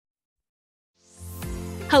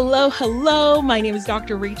Hello, hello. My name is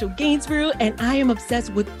Dr. Rachel Gainsborough, and I am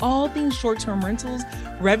obsessed with all things short-term rentals,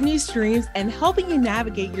 revenue streams, and helping you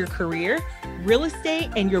navigate your career, real estate,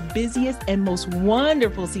 and your busiest and most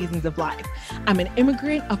wonderful seasons of life. I'm an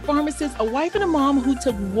immigrant, a pharmacist, a wife, and a mom who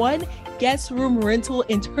took one guest room rental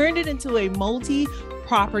and turned it into a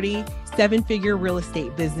multi-property, seven-figure real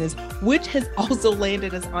estate business, which has also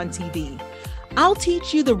landed us on TV. I'll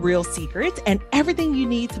teach you the real secrets and everything you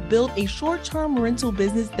need to build a short-term rental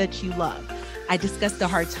business that you love. I discuss the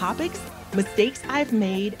hard topics, mistakes I've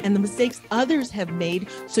made, and the mistakes others have made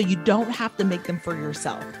so you don't have to make them for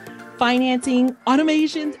yourself. Financing,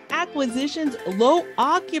 automations, acquisitions, low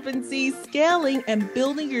occupancy, scaling, and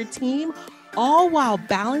building your team, all while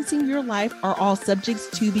balancing your life, are all subjects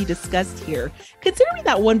to be discussed here. Consider me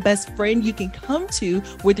that one best friend you can come to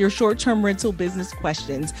with your short-term rental business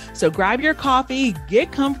questions. So grab your coffee,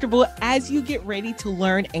 get comfortable as you get ready to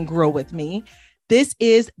learn and grow with me. This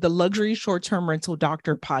is the Luxury Short-Term Rental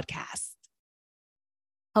Doctor podcast.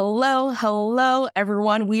 Hello,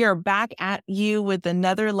 everyone. We are back at you with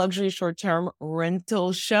another luxury short-term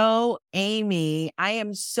rental show. Amy, I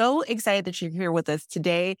am so excited that you're here with us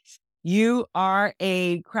today. You are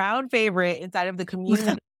a crowd favorite inside of the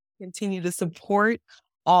community. Continue to support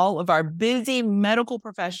all of our busy medical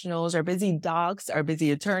professionals, our busy docs, our busy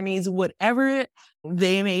attorneys, whatever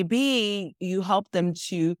they may be. You help them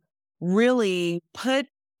to really put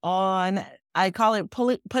on, I call it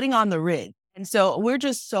putting on the rig. And so we're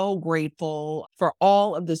just so grateful for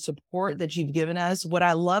all of the support that you've given us. What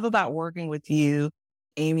I love about working with you,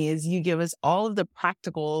 Amy, is you give us all of the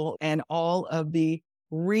practical and all of the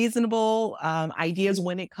reasonable ideas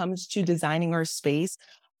when it comes to designing our space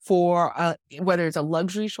for whether it's a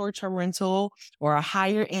luxury short-term rental or a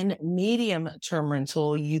higher end medium-term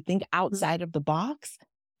rental. You think outside of the box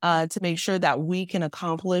to make sure that we can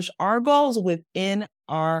accomplish our goals within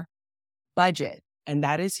our budget. And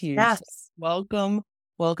that is huge. Yes. Welcome,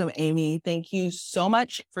 Amy. Thank you so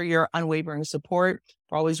much for your unwavering support,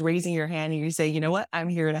 for always raising your hand and you say, you know what, I'm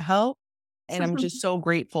here to help. And I'm just so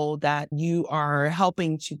grateful that you are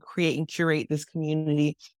helping to create and curate this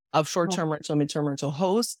community of short-term rental, midterm rental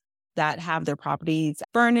hosts that have their properties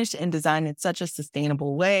furnished and designed in such a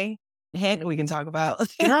sustainable way. And we can talk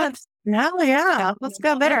about. Yes. Yeah. Let's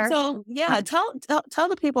go there. So yeah, tell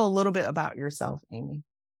the people a little bit about yourself, Amy.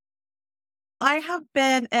 I have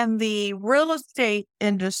been in the real estate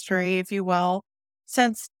industry, if you will,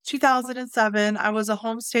 since 2007. I was a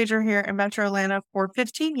home stager here in Metro Atlanta for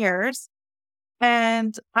 15 years.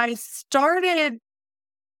 And I started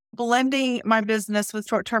blending my business with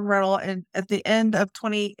short-term rental at the end of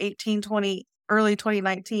 2018, early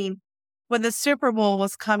 2019, when the Super Bowl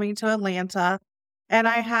was coming to Atlanta. And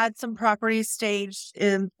I had some properties staged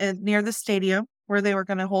in near the stadium where they were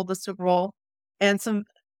going to hold the Super Bowl. And some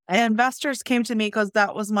investors came to me because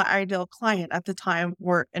that was my ideal client at the time,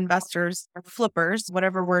 were investors or flippers,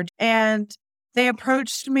 whatever word. And they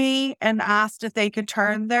approached me and asked if they could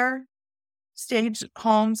turn their staged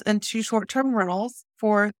homes into short-term rentals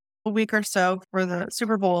for a week or so for the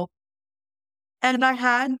Super Bowl. And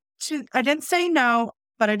I didn't say no,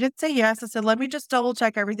 but I did say yes. I said, let me just double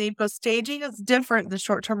check everything because staging is different than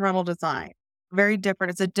short-term rental design. Very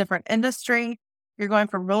different. It's a different industry. You're going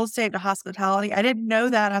from real estate to hospitality. I didn't know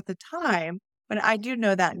that at the time, but I do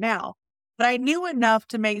know that now. But I knew enough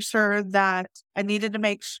to make sure that I needed to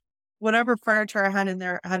make whatever furniture I had in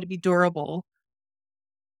there had to be durable.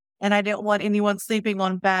 And I didn't want anyone sleeping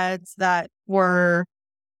on beds that were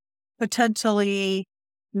potentially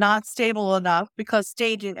not stable enough because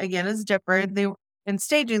staging, again, is different. In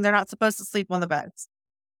staging, they're not supposed to sleep on the beds.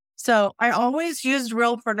 So I always used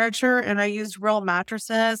real furniture and I used real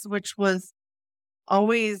mattresses, which was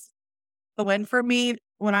always the win for me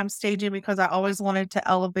when I'm staging because I always wanted to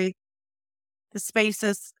elevate the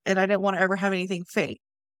spaces and I didn't want to ever have anything fake.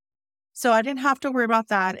 So I didn't have to worry about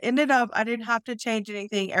that. Ended up, I didn't have to change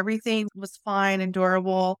anything. Everything was fine and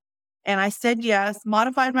durable. And I said yes,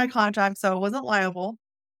 modified my contract so I wasn't liable.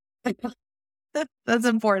 That's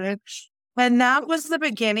important. And that was the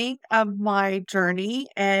beginning of my journey.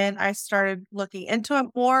 And I started looking into it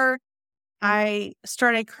more. I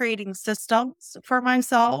started creating systems for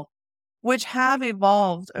myself, which have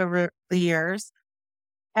evolved over the years.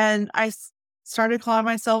 And I started calling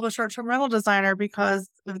myself a short-term rental designer because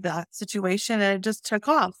of that situation. And it just took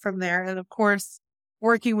off from there. And of course,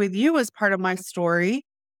 working with you is part of my story,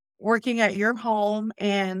 working at your home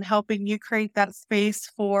and helping you create that space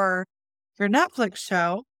for your Netflix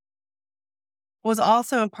show was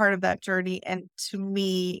also a part of that journey. And to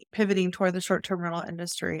me, pivoting toward the short-term rental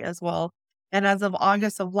industry as well. And as of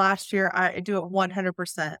August of last year, I do it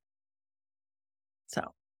 100%.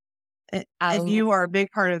 So I And you are a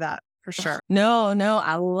big part of that for sure. No,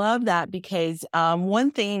 I love that because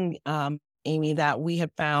one thing, Amy, that we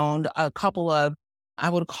have found a couple of, I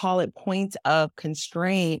would call it points of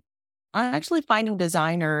constraint, are actually finding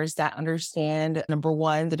designers that understand, number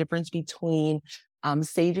one, the difference between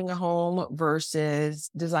staging a home versus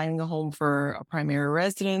designing a home for a primary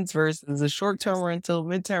residence versus a short-term rental,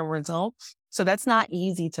 midterm rental. So that's not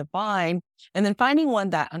easy to find. And then finding one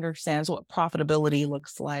that understands what profitability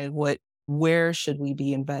looks like, where should we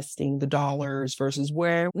be investing the dollars versus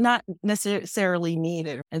where not necessarily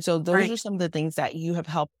needed. And so those Right. are some of the things that you have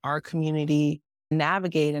helped our community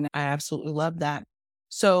navigate. And I absolutely love that.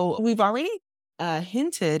 So we've already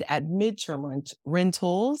hinted at midterm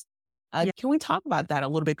rentals. Yeah. Can we talk about that a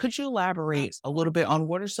little bit? Could you elaborate a little bit on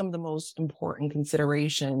what are some of the most important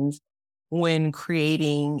considerations when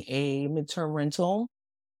creating a midterm rental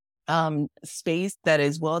space that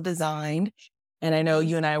is well designed? And I know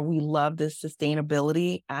you and I, we love the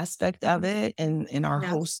sustainability aspect of it and in our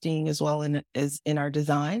Yes. hosting as well as in our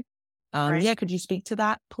design. Right. Yeah, could you speak to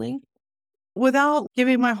that, please? Without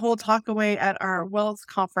giving my whole talk away at our Wells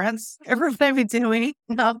conference, everything we're doing,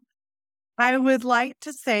 I would like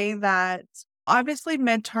to say that obviously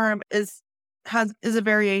midterm is a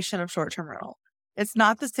variation of short-term rental. It's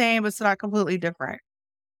not the same, it's not completely different.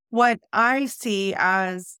 What I see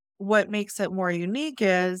as what makes it more unique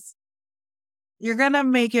is you're going to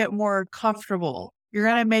make it more comfortable. You're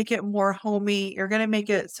going to make it more homey. You're going to make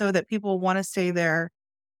it so that people want to stay there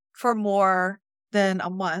for more than a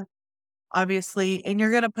month, obviously. And you're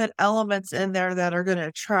going to put elements in there that are going to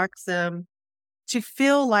attract them to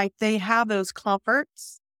feel like they have those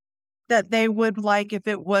comforts that they would like if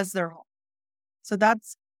it was their home. So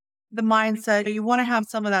that's the mindset. You want to have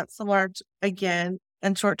some of that similar again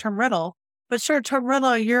in short-term rental. But short-term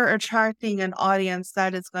rental, you're attracting an audience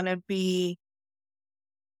that is going to be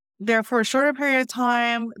there for a shorter period of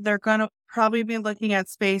time. They're going to probably be looking at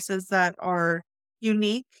spaces that are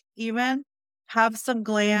unique, even have some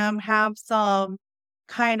glam, have some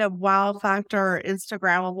kind of wow factor,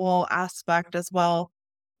 Instagrammable aspect as well.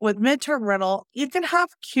 With midterm rental, you can have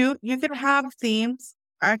you can have themes.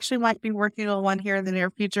 I actually might be working on one here in the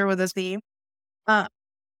near future with a theme. Uh,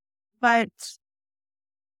 but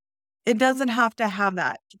it doesn't have to have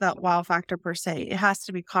that wow factor per se. It has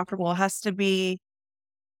to be comfortable. It has to be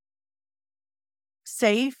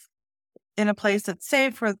safe in a place that's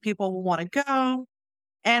safe where people will want to go.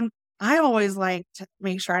 And I always like to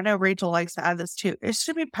make sure, I know Rachel likes to add this too, it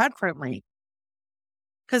should be pet friendly.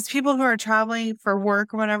 Because people who are traveling for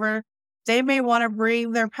work or whatever, they may want to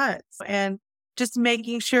bring their pets, and just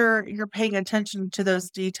making sure you're paying attention to those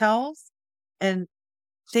details and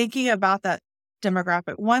thinking about that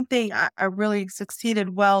demographic. One thing I really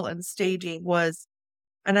succeeded well in staging was,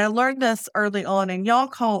 and I learned this early on, and I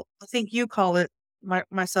think you call it,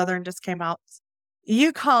 my Southern just came out.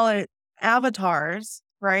 You call it avatars,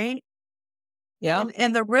 right? Yeah.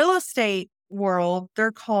 In the real estate world,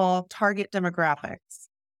 they're called target demographics.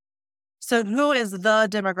 So who is the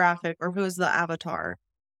demographic or who is the avatar?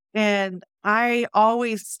 And I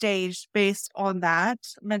always staged based on that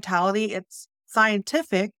mentality. It's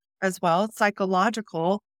scientific as well, it's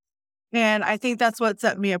psychological. And I think that's what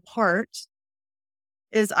set me apart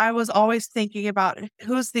is I was always thinking about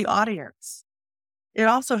who's the audience. It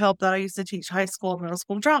also helped that I used to teach high school and middle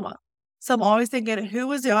school drama. So I'm always thinking,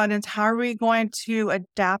 who is the audience? How are we going to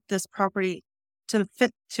adapt this property to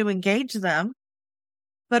fit, to engage them?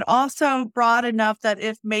 But also broad enough that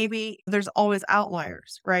if maybe there's always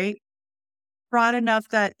outliers, right? Broad enough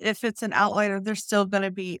that if it's an outlier, they're still going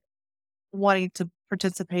to be wanting to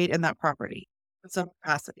participate in that property in some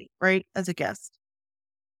capacity, right? As a guest.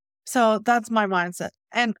 So that's my mindset.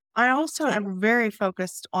 And I also am very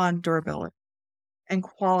focused on durability and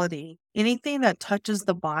quality. Anything that touches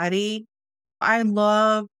the body. I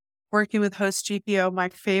love working with Host GPO. My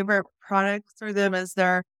favorite product through them is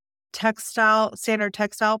their standard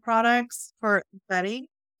textile products for bedding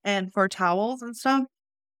and for towels and stuff.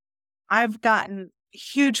 I've gotten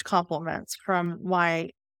huge compliments from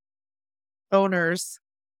my owners,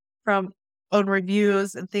 from own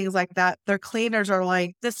reviews and things like that. Their cleaners are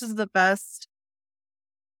like, this is the best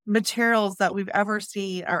materials that we've ever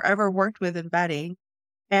seen or ever worked with in bedding.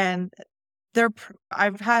 And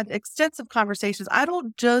I've had extensive conversations. I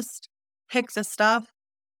don't just pick the stuff.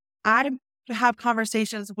 I have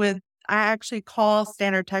conversations I actually call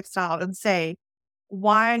Standard Textile and say,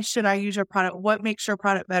 why should I use your product? What makes your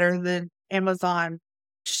product better than Amazon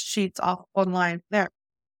sheets off online?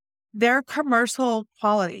 They're commercial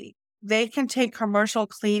quality. They can take commercial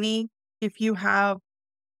cleaning. If you have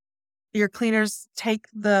your cleaners take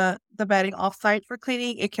the bedding offsite for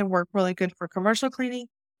cleaning. It can work really good for commercial cleaning,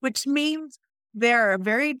 which means they're a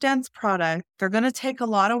very dense product. They're going to take a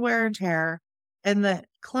lot of wear and tear, and the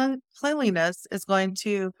cleanliness is going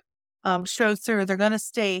to show through. They're going to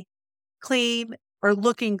stay clean or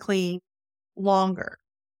looking clean longer.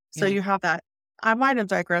 So Yeah. you have that. I might have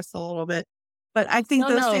digressed a little bit, but I think No,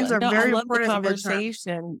 those no, things are no. I very love the important in midterm.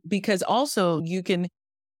 conversation because also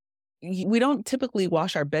we don't typically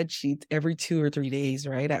wash our bed sheets every 2 or 3 days,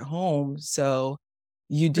 right? At home. So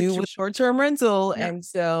you do Which, with short-term rental. yeah, And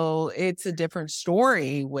so it's a different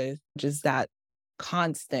story with just that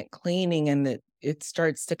constant cleaning and that it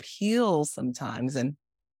starts to peel sometimes. And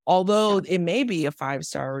although yeah, it may be a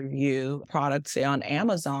 5-star review product, say on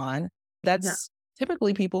Amazon, yeah, that's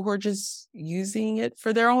typically people who are just using it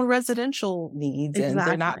for their own residential needs and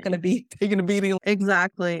they're not going exactly. to be taking a beating.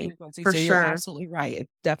 Exactly. For So you're sure. absolutely right.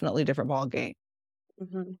 It's definitely a different ball game.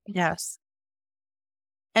 Yes.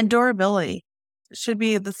 And durability should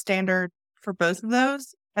be the standard for both of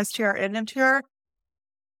those, STR and MTR.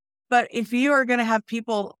 But if you are going to have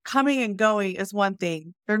people coming and going is one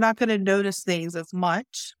thing. They're not going to notice things as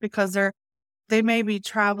much because they may be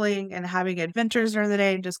traveling and having adventures during the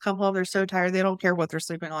day and just come home. They're so tired. They don't care what they're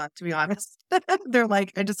sleeping on, to be honest. They're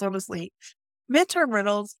like, I just want to sleep. Midterm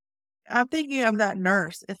rentals, I'm thinking of that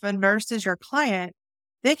nurse. If a nurse is your client,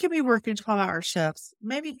 they could be working 12-hour shifts,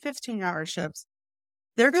 maybe 15-hour shifts.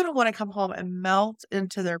 They're going to want to come home and melt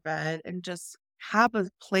into their bed and just have a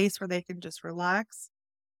place where they can just relax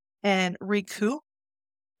and recoup.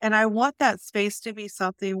 And I want that space to be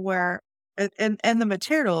something where, and the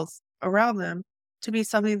materials around them to be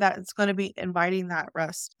something that is going to be inviting that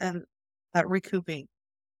rest and that recouping.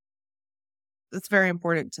 It's very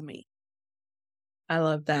important to me. I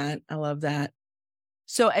love that. I love that.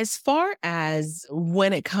 So as far as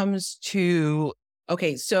when it comes to,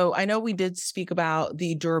 okay, so I know we did speak about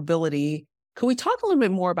the durability. Could we talk a little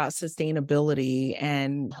bit more about sustainability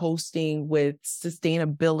and hosting with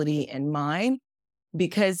sustainability in mind?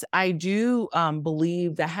 Because I do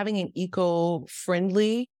believe that having an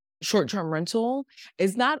eco-friendly short-term rental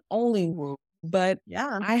is not only, but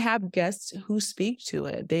Yeah. I have guests who speak to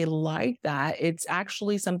it. They like that. It's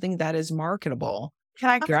actually something that is marketable. Can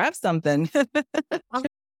I Grab something.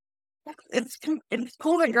 It's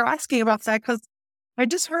cool that you're asking about that because I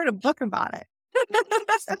just heard a book about it.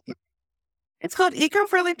 It's called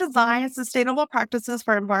Eco-Friendly Design and Sustainable Practices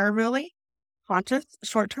for Environmentally Conscious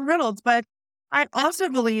Short-Term Rentals. But I also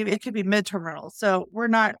believe it could be midterm rentals. So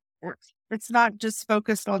it's not just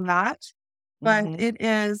focused on that, but Mhm. it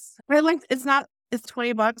is, it's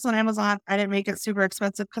 $20 on Amazon. I didn't make it super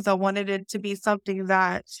expensive because I wanted it to be something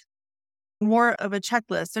that more of a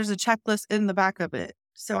checklist. There's a checklist in the back of it.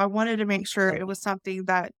 So I wanted to make sure it was something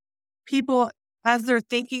that people, as they're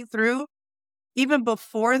thinking through, even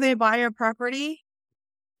before they buy a property,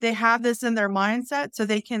 they have this in their mindset so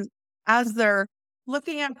they can, as they're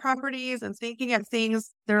looking at properties and thinking at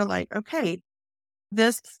things, they're like, okay,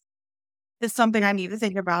 this is something I need to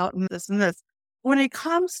think about and this and this. When it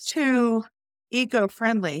comes to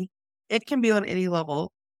eco-friendly, it can be on any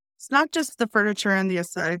level. It's not just the furniture and the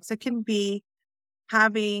aesthetics. It can be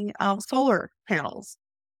having solar panels,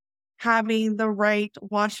 having the right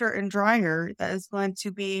washer and dryer that is going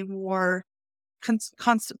to be more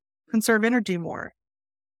conserve energy more,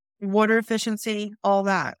 water efficiency, all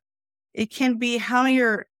that. It can be how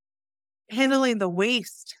you're handling the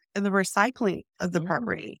waste and the recycling of the Mhm.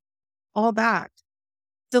 property, all that.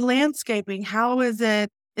 The landscaping, how is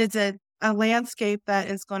it? Is it a landscape that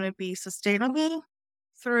is going to be sustainable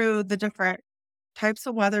through the different types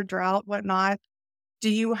of weather, drought, whatnot? Do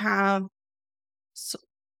you have s-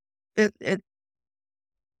 it?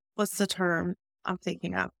 What's the term I'm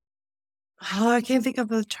thinking of? Oh, I can't think of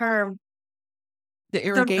the term. The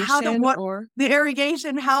How the irrigation what or the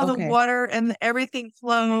irrigation, how the okay. water and everything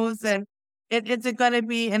flows, and is it going to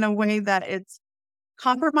be in a way that it's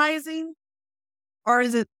compromising, or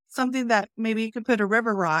is it something that maybe you could put a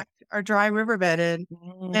river rock or dry riverbed in,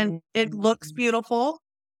 and Mm, it looks mhm, beautiful,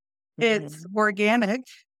 it's mhm, organic,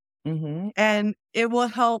 mhm. and it will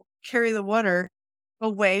help carry the water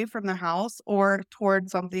away from the house or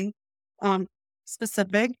towards something um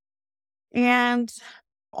specific. And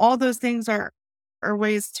all those things are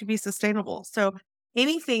ways to be sustainable. So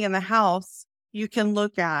anything in the house you can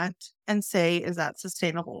look at and say, is that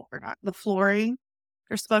sustainable or not? The flooring,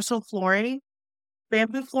 there's special flooring.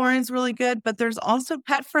 Bamboo flooring is really good, but there's also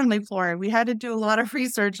pet friendly flooring. We had to do a lot of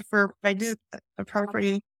research for I did a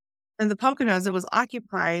property in the Poconos. It was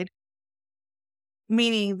occupied,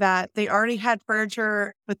 meaning that they already had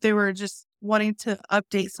furniture, but they were just wanting to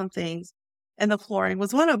update some things. and the flooring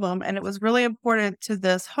was one of them. And it was really important to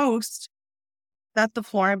this host that the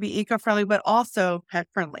flooring be eco-friendly, but also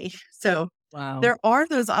pet-friendly. So Wow. there are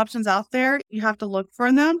those options out there. You have to look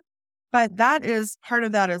for them, but that is part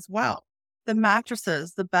of that as well. The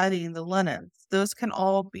mattresses, the bedding, the linens, those can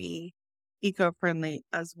all be eco-friendly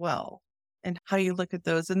as well. And how you look at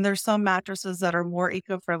those. And there's some mattresses that are more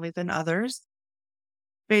eco-friendly than others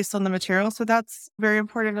based on the material. So that's very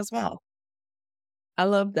important as well. I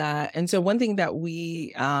love that. And so one thing that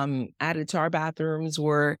we added to our bathrooms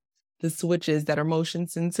were the switches that are motion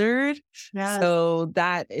censored. Yes, So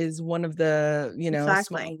that is one of the, small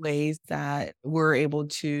exactly. ways that we're able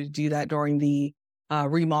to do that during the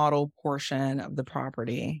remodel portion of the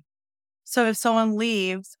property. So if someone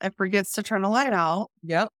leaves and forgets to turn the light out,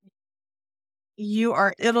 Yep.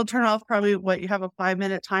 it'll turn off probably you have a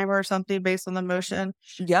 5-minute timer or something based on the motion.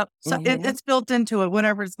 Yep. So it's built into it,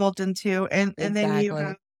 whatever it's built into. And then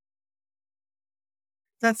Exactly.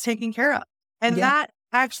 that's taken care of. And Yeah. that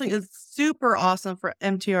actually is super awesome for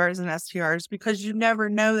MTRs and STRs because you never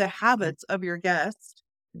know the habits of your guests.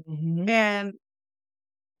 Mhm. And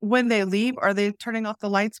when they leave, are they turning off the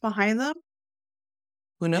lights behind them?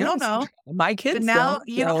 Who You don't knows? know. My But kids now don't.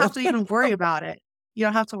 you don't So have to even worry about it. You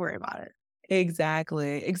don't have to worry about it.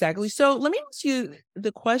 exactly. Exactly. So let me ask you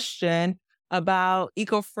the question about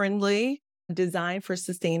eco-friendly design for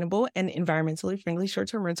sustainable and environmentally friendly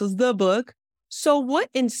short-term rentals, the book. So what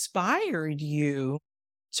inspired you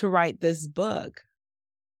to write this book?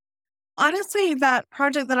 Honestly, that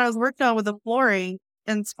project that I was working on with the flooring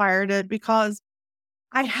inspired it because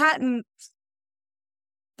I hadn't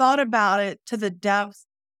thought about it to the depth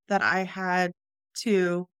that I had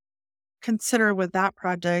to consider with that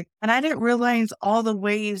project. And I didn't realize all the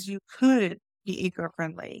ways you could be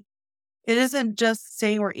eco-friendly. It isn't just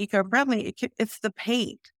saying we're eco-friendly, it's the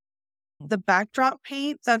paint. The backdrop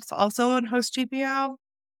paint that's also in Host GPO.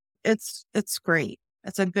 It's great.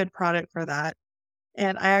 It's a good product for that.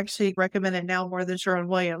 And I actually recommend it now more than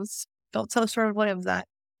Sherwin-Williams. Don't tell Sherwin-Williams that.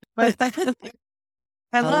 But I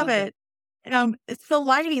I love love it. it. It's the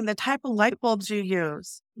lighting, the type of light bulbs you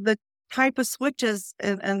use, the type of switches,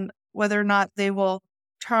 and whether or not they will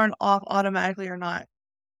turn off automatically or not.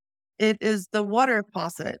 It is the water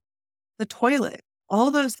faucet, the toilet,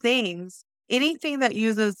 all those things. Anything that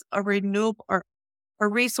uses a renewable or a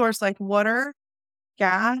resource like water,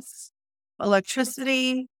 gas,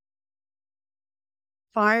 electricity,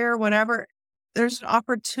 fire, whatever, there's an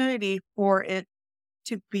opportunity for it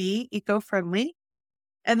to be eco-friendly.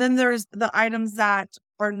 And then there's the items that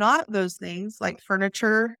are not those things, like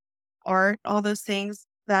furniture, art, all those things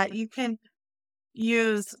that you can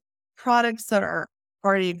use products that are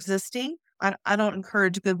already existing. I don't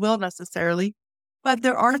encourage Goodwill necessarily, but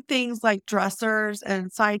there are things like dressers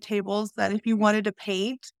and side tables that if you wanted to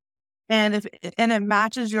paint and it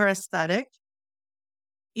matches your aesthetic,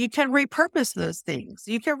 you can repurpose those things.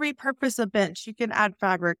 You can repurpose a bench. You can add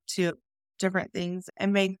fabric to different things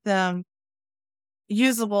and make them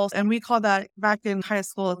usable. And we call that back in high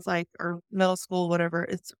school, it's like, or middle school, whatever.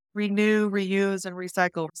 It's renew, reuse, and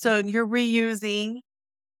recycle. So you're reusing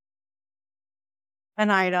an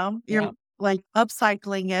item, Yeah. you're like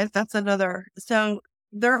upcycling it. That's another. So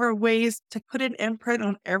there are ways to put an imprint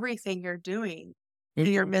on everything you're doing in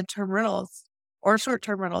your midterm rentals or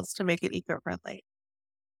short-term rentals to make it eco-friendly.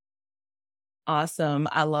 Awesome.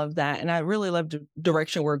 I love that. And I really love the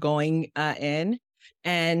direction we're going in.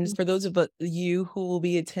 And for those of you who will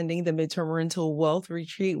be attending the Midterm Rental Wealth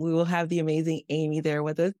Retreat, we will have the amazing Amy there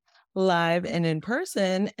with us live and in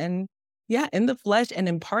person. And yeah, in the flesh and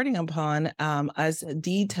imparting upon us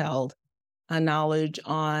detailed knowledge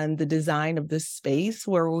on the design of the space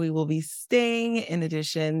where we will be staying. In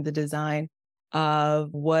addition, the design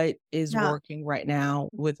of what is Yeah. working right now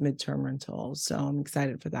with midterm rentals. So I'm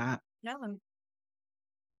excited for that. Yeah. Yeah.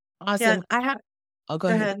 Awesome. I'll go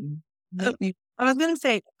Go ahead. ahead. No, you. I was going to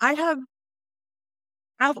say, I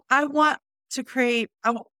want to create,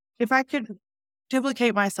 if I could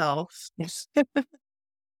duplicate myself, Yes. that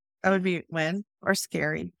would be win or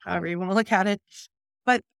scary, however you want to look at it.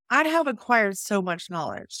 But I have acquired so much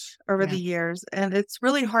knowledge over Yeah. the years, and it's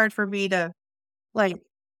really hard for me to like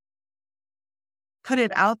put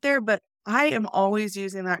it out there, but I am always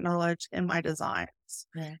using that knowledge in my designs.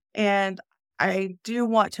 Yeah. And I do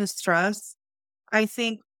want to stress, I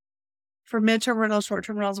think for midterm rentals,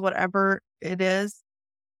 short-term rentals, whatever it is,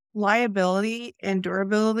 liability and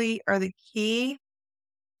durability are the key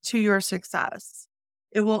to your success.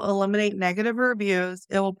 It will eliminate negative reviews.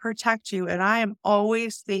 It will protect you. And I am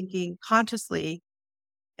always thinking consciously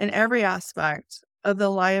in every aspect of the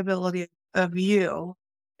liability of you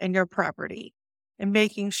and your property. and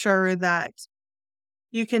making sure that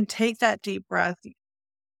you can take that deep breath.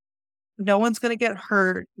 No one's going to get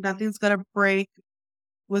hurt. Nothing's going to break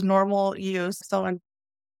with normal use. Someone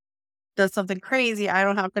does something crazy, I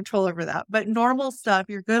don't have control over that. But normal stuff,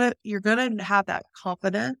 you're gonna have that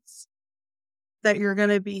confidence that you're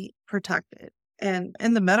gonna be protected. And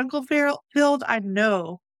in the medical field, I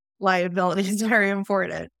know liability is very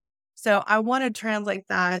important. So I want to translate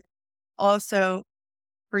that also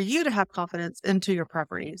for you to have confidence into your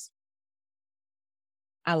properties.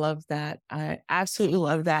 I love that. I absolutely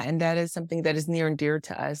love that. And that is something that is near and dear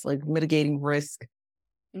to us, like mitigating risk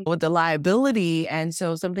with the liability. And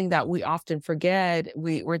so something that we often forget,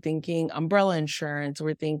 we're thinking umbrella insurance,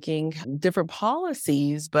 we're thinking different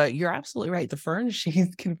policies, but you're absolutely right. The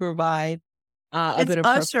furnishings can provide a It's bit of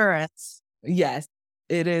assurance. yes,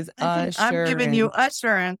 it is I'm giving you assurance.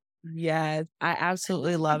 assurance. Yes, I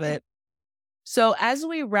absolutely love it. So as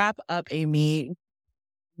we wrap up, Amy,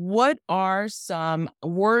 what are some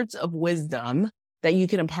words of wisdom that you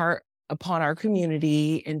can impart upon our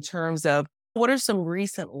community in terms of what are some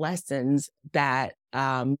recent lessons that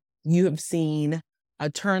you have seen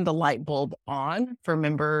turn the light bulb on for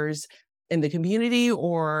members in the community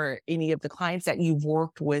or any of the clients that you've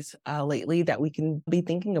worked with lately that we can be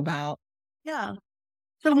thinking about? Yeah.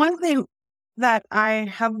 So one thing that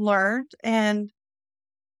I have learned, and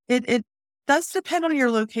it does depend on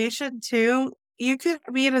your location too. You could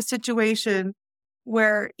be in a situation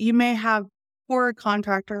where you may have poor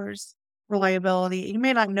contractors reliability. You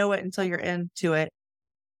may not know it until you're into it.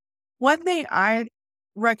 One thing I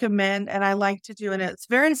recommend and I like to do, and it's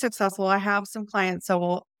very successful. I have some clients that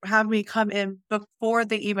will have me come in before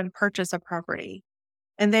they even purchase a property.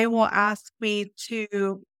 And they will ask me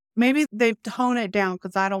to, maybe they've toned it down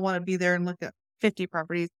because I don't want to be there and look at 50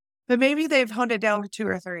 properties, but maybe they've honed it down to 2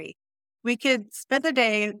 or 3. We could spend the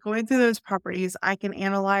day going through those properties. I can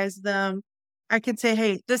analyze them. I can say,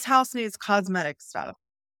 hey, this house needs cosmetic stuff.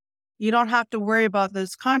 You don't have to worry about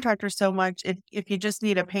those contractors so much if you just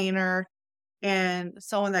need a painter and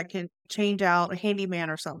someone that can change out a handyman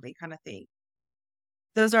or something kind of thing.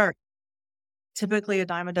 Those are typically a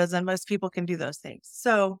dime a dozen. Most people can do those things.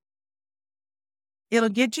 So it'll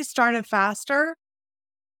get you started faster,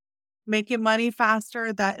 making money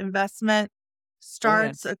faster. That investment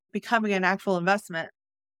starts becoming an actual investment.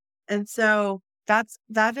 And so that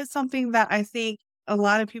is something that I think a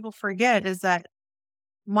lot of people forget is that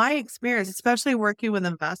my experience, especially working with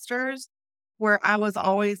investors, where I was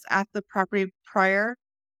always at the property prior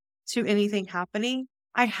to anything happening,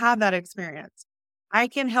 I have that experience. I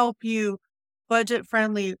can help you budget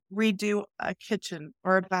friendly redo a kitchen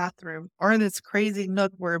or a bathroom or this crazy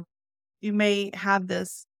nook where you may have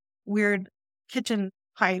this weird kitchen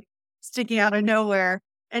pipe sticking out of nowhere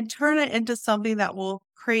and turn it into something that will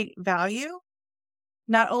create value,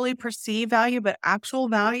 not only perceived value, but actual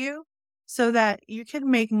value so that you can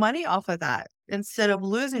make money off of that instead of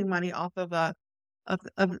losing money off of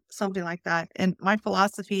of something like that. And my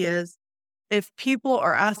philosophy is if people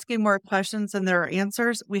are asking more questions than there are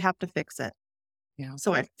answers, we have to fix it. Yeah.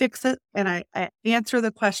 So I fix it and I answer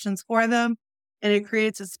the questions for them, and it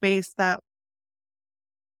creates a space that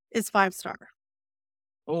is 5-star.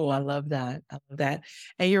 Oh, I love that. I love that.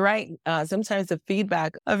 And you're right. Sometimes the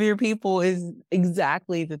feedback of your people is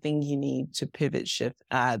exactly the thing you need to pivot shift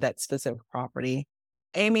that specific property.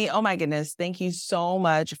 Amy, oh my goodness, thank you so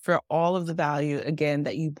much for all of the value again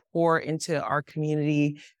that you pour into our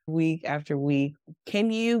community week after week.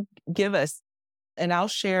 Can you give us, and I'll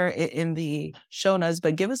share it in the show notes,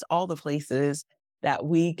 but give us all the places that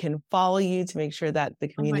we can follow you to make sure that the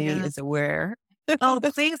Oh my community God. is aware. Oh,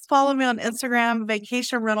 please follow me on Instagram,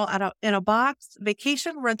 vacation rental in a box.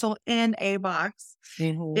 Vacation rental in a box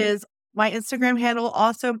Mhm. is my Instagram handle.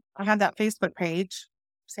 Also, I have that Facebook page.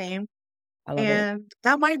 Same. I love it. And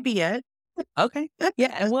that might be it. Okay.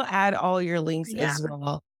 Yeah. And we'll add all your links Yeah. as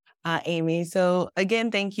well, Amy. So again,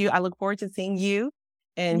 thank you. I look forward to seeing you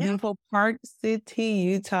in Yeah. beautiful Park City,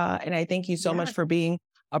 Utah. And I thank you so much Yeah. for being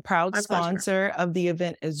a proud My pleasure. sponsor of the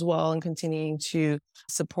event as well and continuing to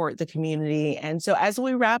support the community. And so as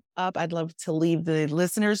we wrap up, I'd love to leave the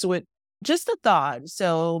listeners with just a thought.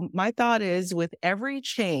 So my thought is with every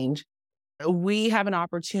change, we have an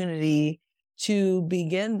opportunity to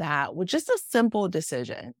begin that with just a simple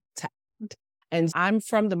decision. And I'm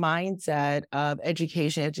from the mindset of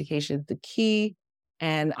education. Education is the key.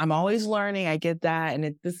 And I'm always learning. I get that.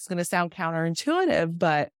 And this is going to sound counterintuitive,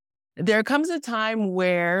 but there comes a time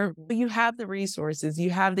where you have the resources,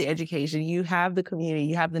 you have the education, you have the community,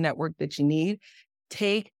 you have the network that you need.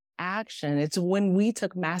 Take action. It's when we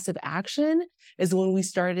took massive action is when we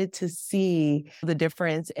started to see the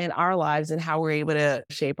difference in our lives and how we're able to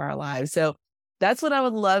shape our lives. So that's what I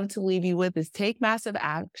would love to leave you with, is take massive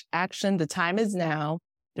action. The time is now.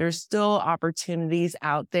 There's still opportunities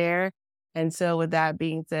out there. And so with that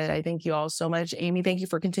being said, I thank you all so much. Amy, thank you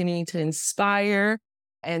for continuing to inspire.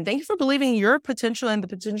 And thank you for believing your potential and the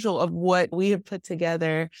potential of what we have put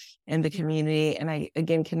together in the community. And I,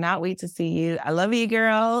 again, cannot wait to see you. I love you,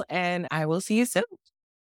 girl. And I will see you soon.